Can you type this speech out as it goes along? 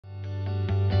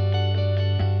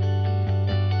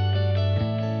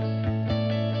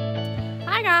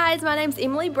Hi guys, my name's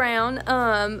Emily Brown.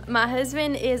 My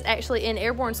husband is actually in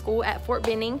airborne school at Fort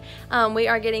Benning. We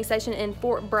are getting stationed in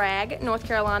Fort Bragg, North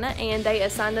Carolina, and they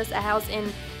assigned us a house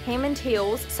in Hammond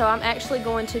Hills. So I'm actually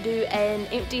going to do an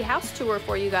empty house tour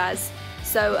for you guys.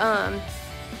 So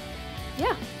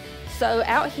yeah. So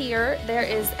out here there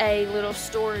is a little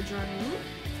storage room.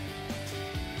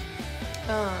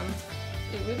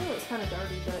 It really looks kind of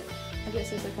dirty, but I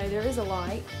guess it's okay. There is a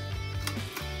light.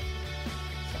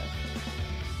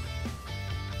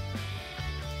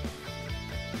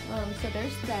 So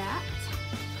there's that,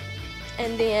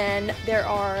 and then there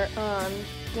are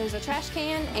there's a trash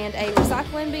can and a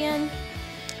recycling bin,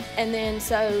 and then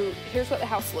so here's what the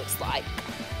house looks like.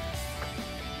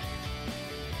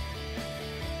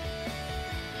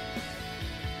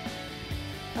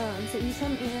 So you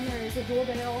come in, there is a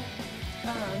doorbell,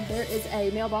 there is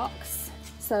a mailbox,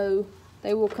 so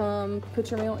they will come put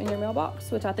your mail in your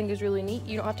mailbox, which I think is really neat.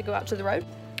 You don't have to go out to the road.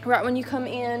 Right when you come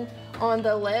in, on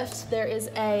the left there is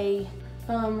a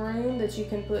room that you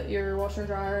can put your washer and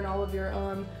dryer and all of your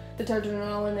detergent and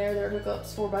all in there. There are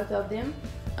hookups for both of them.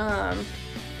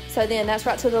 So then that's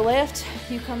right to the left.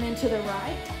 You come in to the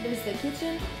right, there's the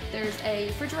kitchen. There's a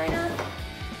refrigerator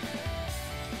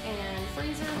and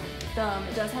freezer.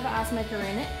 It does have an ice maker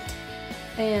in it.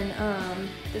 And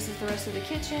this is the rest of the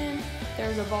kitchen.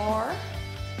 There's a bar,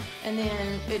 and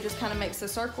then it just kind of makes a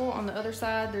circle. On the other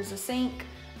side there's a sink.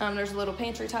 There's a little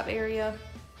pantry type area,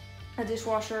 a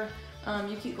dishwasher.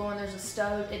 You keep going, there's a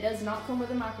stove. It does not come with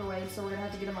a microwave, so we're gonna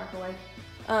have to get a microwave.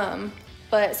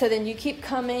 But so then you keep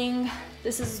coming.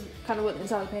 This is kind of what the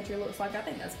inside of the pantry looks like. I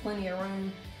think that's plenty of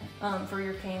room for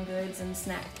your canned goods and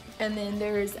snack. And then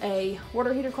there's a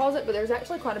water heater closet, but there's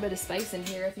actually quite a bit of space in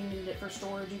here. If you needed it for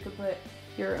storage, you could put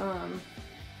your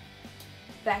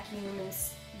vacuum and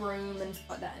broom and stuff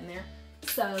like that in there.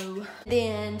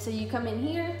 So you come in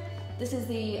here. This is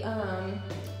the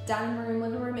dining room,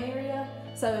 living room area.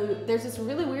 So there's this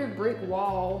really weird brick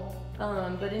wall,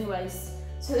 but anyways,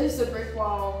 so there's a brick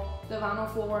wall, the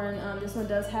vinyl flooring. This one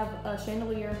does have a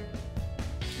chandelier.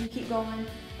 You keep going.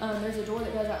 There's a door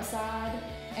that goes outside,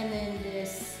 and then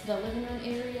the living room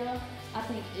area, I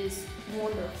think, is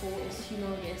wonderful. It's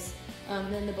humongous.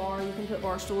 Then the bar, you can put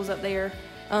bar stools up there.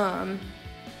 And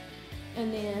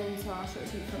then, so I'll show it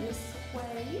to you from this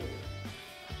way.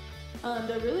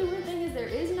 The really weird thing is there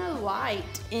is no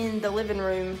light in the living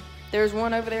room. There's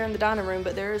one over there in the dining room,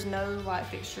 but there is no light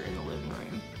fixture in the living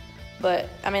room. But,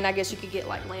 I mean, I guess you could get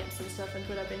like lamps and stuff and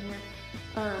put up in here.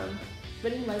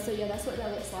 But anyway, so yeah, that's what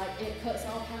that looks like. It cuts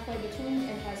off halfway between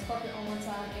and has carpet on one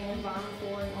side and vinyl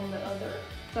flooring on the other.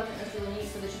 So I think that's really neat,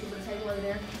 so that you can put a table over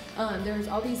there. There's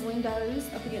all these windows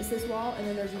up against this wall, and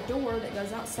then there's a door that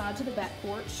goes outside to the back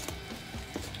porch.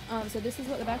 So this is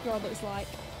what the backyard looks like.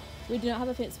 We do not have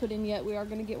a fence put in yet. We are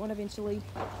going to get one eventually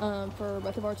for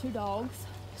both of our two dogs.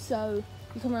 So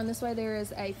you come around this way, there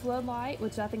is a floodlight,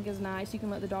 which I think is nice. You can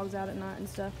let the dogs out at night and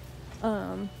stuff.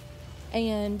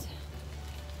 And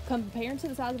comparing to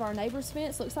the size of our neighbor's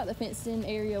fence, looks like the fenced-in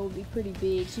area will be pretty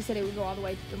big. She said it would go all the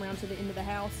way around to the end of the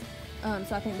house.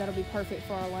 So I think that'll be perfect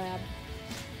for our lab.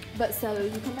 But so you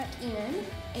come back in,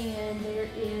 and there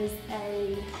is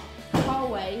a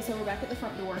hallway. So we're back at the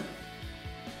front door.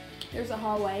 There's a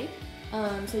hallway.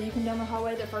 So you come down the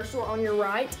hallway. The first door on your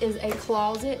right is a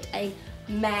closet, a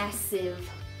massive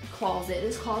closet.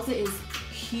 This closet is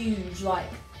huge. Like,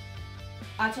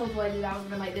 I told the lady that I was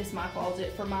gonna make this my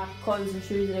closet for my clothes and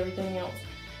shoes and everything else.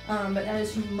 But that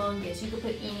is humongous. You could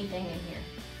put anything in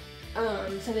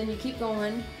here. So then you keep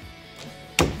going.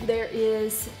 There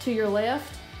is, to your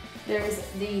left, there's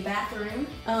the bathroom,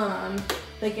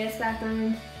 the guest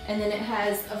bathroom, and then it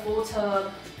has a full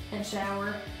tub and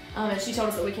shower. And she told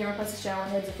us that we can replace the shower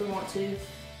heads if we want to.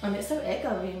 It's so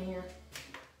echoey in here.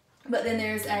 But then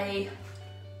there's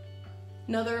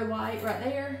another light right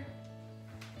there,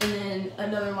 and then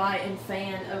another light and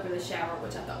fan over the shower,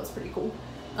 which I thought was pretty cool.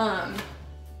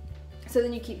 So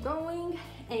then you keep going,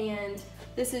 and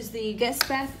this is the guest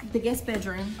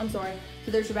bedroom. I'm sorry.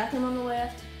 So there's your bathroom on the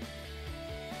left,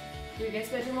 your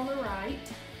guest bedroom on the right.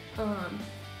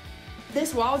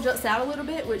 This wall juts out a little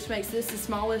bit, which makes this the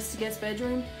smallest guest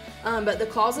bedroom, but the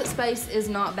closet space is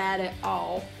not bad at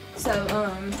all. So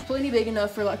plenty big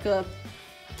enough for like a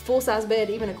full-size bed.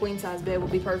 Even a queen-size bed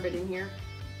would be perfect in here.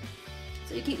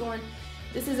 So you keep going.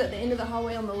 This is at the end of the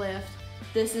hallway on the left.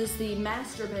 This is the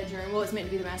master bedroom. Well, it's meant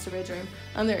to be the master bedroom.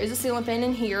 There is a ceiling fan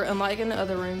in here, unlike in the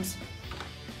other rooms.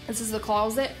 This is the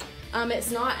closet.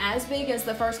 It's not as big as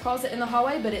the first closet in the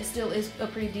hallway, but it still is a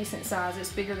pretty decent size.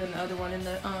 It's bigger than the other one in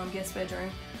the guest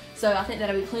bedroom. So I think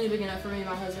that'll be plenty big enough for me and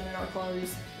my husband and our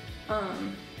clothes.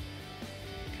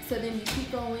 So then you keep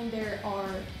going, there are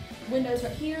windows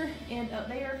right here and up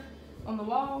there on the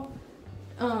wall.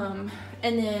 And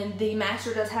then the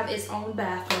master does have its own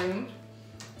bathroom.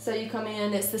 So you come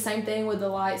in, it's the same thing with the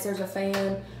lights. There's a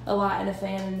fan, a light and a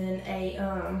fan, and then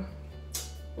a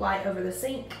light over the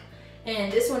sink.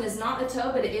 And this one is not a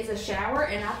tub, but it is a shower.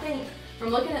 And I think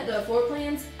from looking at the floor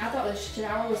plans, I thought the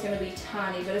shower was gonna be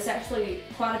tiny, but it's actually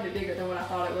quite a bit bigger than what I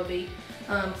thought it would be.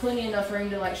 Plenty enough room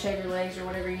to like shave your legs or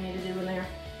whatever you need to do in there.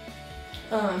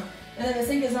 And then the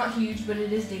sink is not huge, but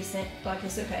it is decent, like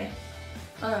it's okay.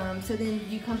 So then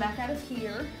you come back out of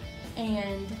here,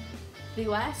 and the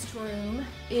last room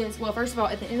is, well, first of all,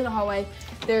 at the end of the hallway,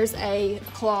 there's a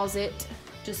closet,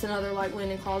 just another like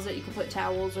linen closet. You can put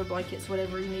towels or blankets,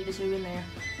 whatever you need to do in there.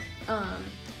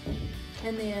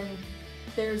 And then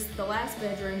there's the last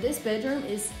bedroom. This bedroom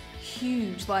is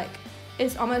huge, like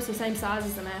it's almost the same size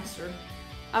as the master,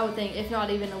 I would think, if not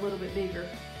even a little bit bigger.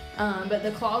 But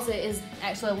the closet is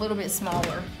actually a little bit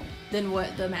smaller than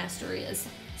what the master is.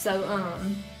 So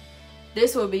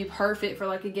this would be perfect for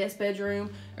like a guest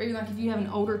bedroom, or even like if you have an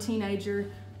older teenager,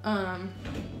 that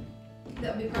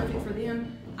would be perfect for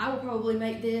them. I would probably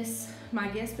make this my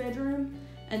guest bedroom,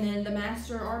 and then the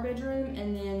master our bedroom,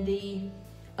 and then the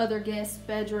other guest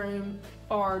bedroom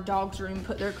our dog's room,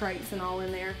 put their crates and all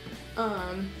in there.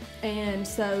 And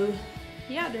so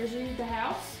yeah, there's the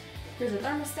house. There's a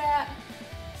thermostat,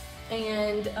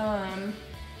 and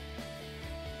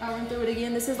I'll run through it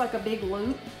again. This is like a big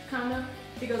loop, kind of.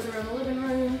 It goes around the living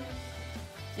room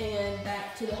and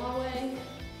back to the hallway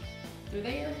through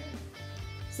there.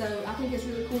 So I think it's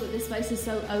really cool that this space is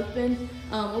so open.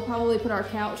 We'll probably put our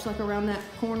couch like around that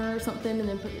corner or something, and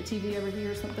then put the TV over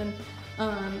here or something.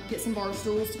 Get some bar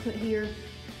stools to put here.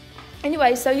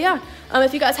 Anyway, so yeah,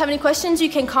 if you guys have any questions, you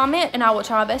can comment and I will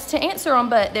try my best to answer them.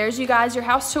 But there's you guys, your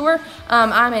house tour.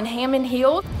 I'm in Hammond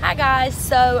Hills. Hi guys,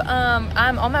 so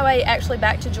I'm on my way actually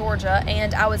back to Georgia,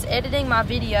 and I was editing my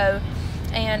video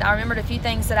and I remembered a few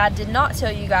things that I did not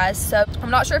tell you guys. So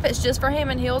I'm not sure if it's just for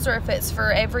Hammond Hills or if it's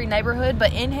for every neighborhood,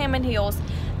 but in Hammond Hills,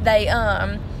 they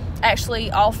actually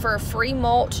offer free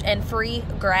mulch and free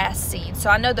grass seed.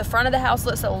 So I know the front of the house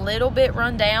looks a little bit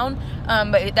run down,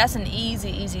 but that's an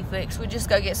easy fix. We just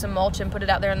go get some mulch and put it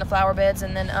out there in the flower beds,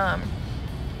 and then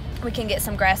we can get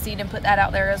some grass seed and put that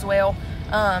out there as well,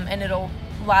 and it'll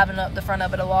liven up the front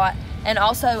of it a lot. And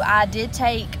also I did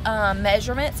take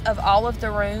measurements of all of the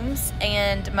rooms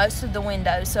and most of the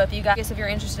windows. So if you guys, if you're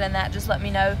interested in that, just let me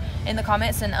know in the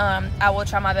comments, and I will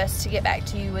try my best to get back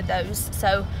to you with those.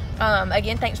 So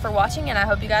again, thanks for watching, and I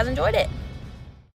hope you guys enjoyed it.